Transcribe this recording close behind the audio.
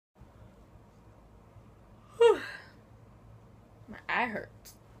eye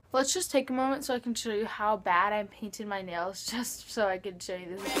hurts. Let's just take a moment so I can show you how bad I painted my nails, just so I can show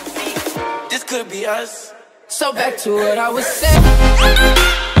you this. This could be us. So back to what I was saying.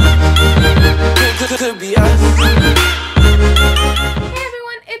 Could be us. Hey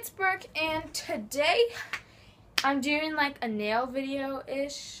everyone, it's Brooke, and today I'm doing like a nail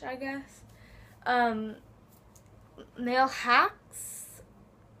video-ish, I guess. Nail hacks,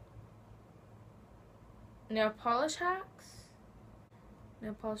 nail polish hacks,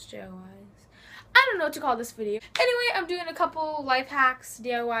 nail polish DIYs. I don't know what to call this video. Anyway, I'm doing a couple life hacks,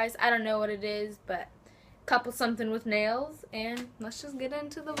 DIYs. I don't know what it is, but couple something with nails, and let's just get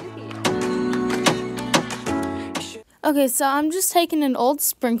into the video. Okay, so I'm just taking an old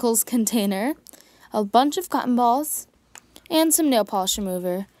sprinkles container, a bunch of cotton balls, and some nail polish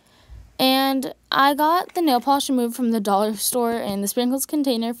remover. And I got the nail polish remover from the dollar store and the sprinkles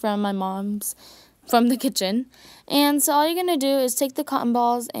container from my mom's, from the kitchen. And so all you're going to do is take the cotton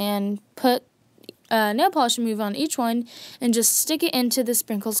balls and put nail polish remover on each one and just stick it into the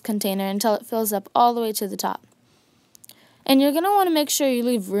sprinkles container until it fills up all the way to the top. And you're going to want to make sure you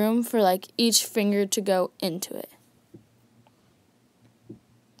leave room for like each finger to go into it.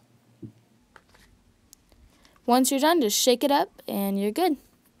 Once you're done, just shake it up and you're good.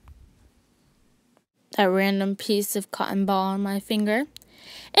 That random piece of cotton ball on my finger.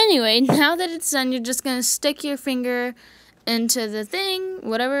 Anyway, now that it's done, you're just going to stick your finger into the thing,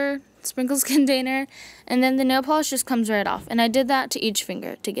 whatever sprinkles container, and then the nail polish just comes right off. And I did that to each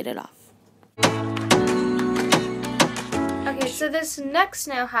finger to get it off. Okay, so this next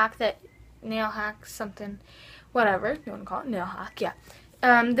nail hack something, whatever you want to call it, nail hack, yeah.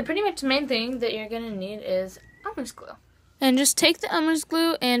 The pretty much main thing that you're going to need is Elmer's glue. And just take the Elmer's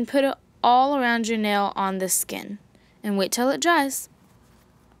glue and put it all around your nail on the skin. And wait till it dries.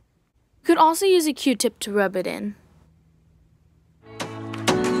 You could also use a Q-tip to rub it in.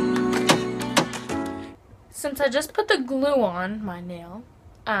 Since I just put the glue on my nail,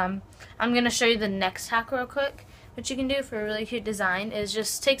 I'm going to show you the next hack real quick. What you can do for a really cute design is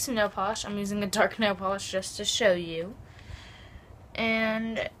just take some nail polish. I'm using a dark nail polish just to show you.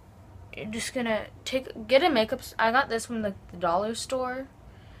 And you're just going to get a makeup. I got this from the dollar store.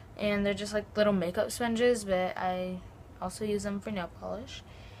 And they're just like little makeup sponges, but I also use them for nail polish.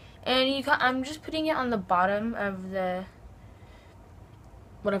 And I'm just putting it on the bottom of the,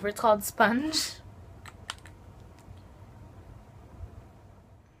 whatever it's called, sponge.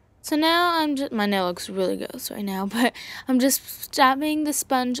 So now my nail looks really gross right now, but I'm just dabbing the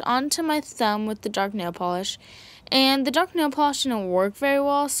sponge onto my thumb with the dark nail polish. And the dark nail polish didn't work very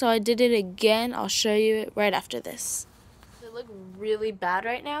well, so I did it again. I'll show you it right after this. They look really bad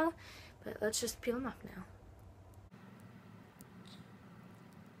right now, but let's just peel them off now.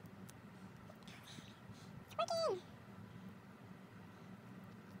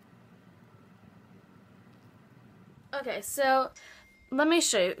 Okay, so let me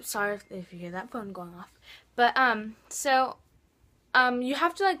show you. Sorry if you hear that phone going off. But you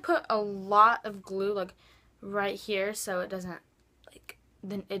have to like put a lot of glue like right here so it doesn't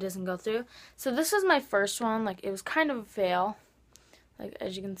go through. So this was my first one. Like, it was kind of a fail. Like,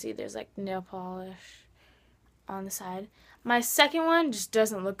 as you can see, there's like nail polish on the side. My second one just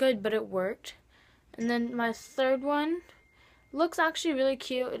doesn't look good, but it worked. And then my third one looks actually really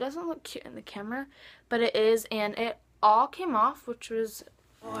cute. It doesn't look cute in the camera, but it is, and it all came off, which was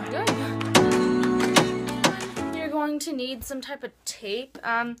good. You're going to need some type of tape.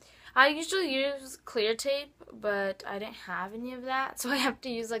 I usually use clear tape, but I didn't have any of that, so I have to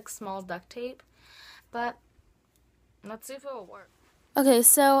use like small duct tape. But let's see if it will work. Okay,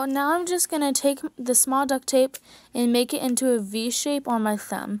 so now I'm just going to take the small duct tape and make it into a V shape on my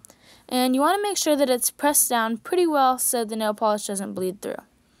thumb. And you want to make sure that it's pressed down pretty well so the nail polish doesn't bleed through.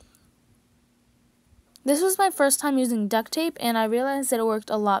 This was my first time using duct tape, and I realized that it worked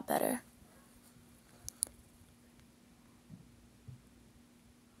a lot better.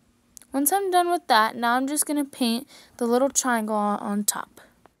 Once I'm done with that, now I'm just going to paint the little triangle on top.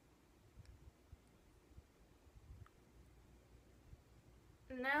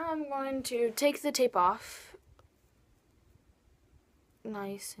 Now I'm going to take the tape off.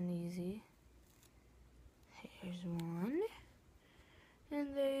 Nice and easy. Here's one.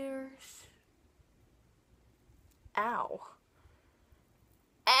 And there's... Ow.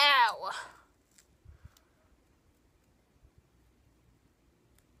 Ow!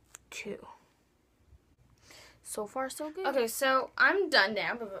 2. So far, so good. Okay, so I'm done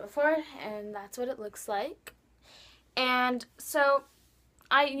now, and that's what it looks like. And so,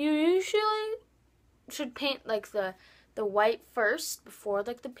 you usually should paint like the the white first before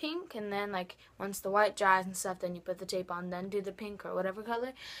like the pink, and then like once the white dries and stuff, then you put the tape on, then do the pink or whatever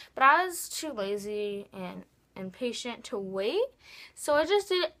color. But I was too lazy and impatient to wait, so I just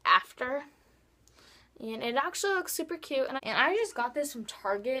did it after. And it actually looks super cute, and I just got this from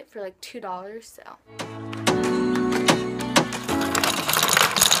Target for like $2, so.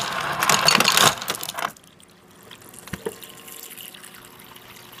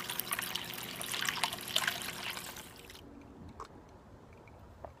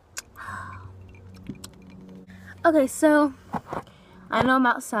 Okay, so I know I'm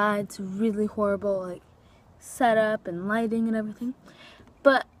outside, it's really horrible, like setup and lighting and everything,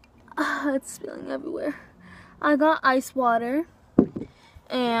 but it's spilling everywhere. I got ice water,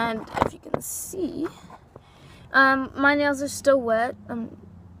 and if you can see, my nails are still wet.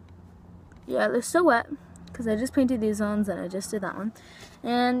 Yeah, they're still wet because I just painted these ones and I just did that one.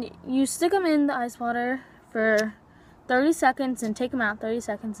 And you stick them in the ice water for 30 seconds and take them out, 30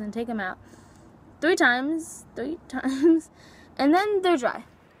 seconds and take them out. 3 times, and then they're dry.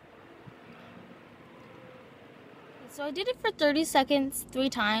 So I did it for 30 seconds, 3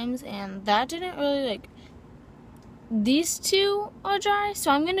 times, and that didn't really, like, these two are dry, so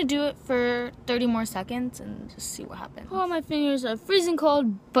I'm gonna do it for 30 more seconds and just see what happens. Oh, my fingers are freezing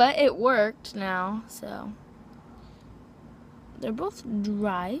cold, but it worked now, so. They're both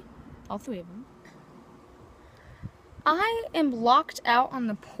dry, all 3 of them. I am locked out on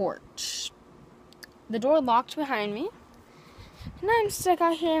the porch. The door locked behind me, and I'm stuck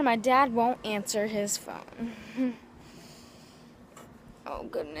out here, and my dad won't answer his phone. Oh,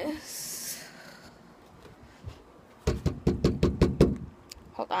 goodness.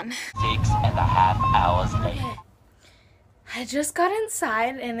 Hold on. 6.5 hours later. I just got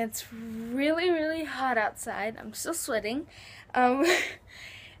inside, and it's really, really hot outside. I'm still sweating.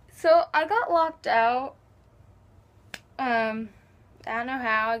 So I got locked out. I don't know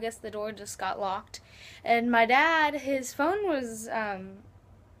how. I guess the door just got locked. And my dad, his phone was,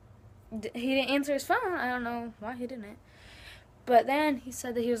 he didn't answer his phone. I don't know why he didn't. But then he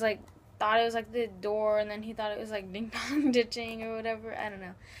said that he was like, thought it was like the door, and then he thought it was like ding dong ditching or whatever. I don't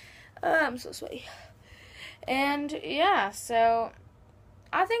know. I'm so sweaty. And yeah, so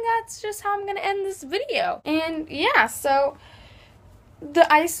I think that's just how I'm going to end this video. And yeah, so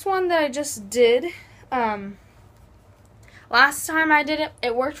the ice one that I just did, last time I did it,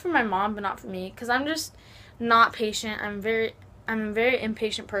 it worked for my mom, but not for me, because I'm just not patient. I'm a very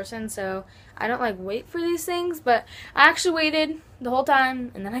impatient person, so I don't like wait for these things, but I actually waited the whole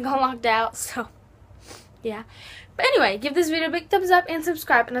time, and then I got locked out, so yeah. But anyway, give this video a big thumbs up and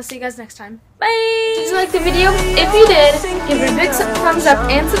subscribe, and I'll see you guys next time. Bye! Did you like the video? If you did, give it a big thumbs up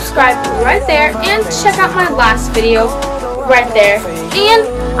and subscribe right there, and check out my last video right there. And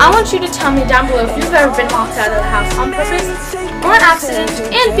I want you to tell me down below if you've ever been locked out of the house on purpose or an accident,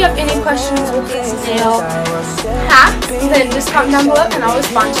 and if you have any questions with these nail hacks, then just comment down below and I'll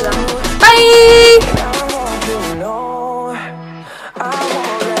respond to them. Bye!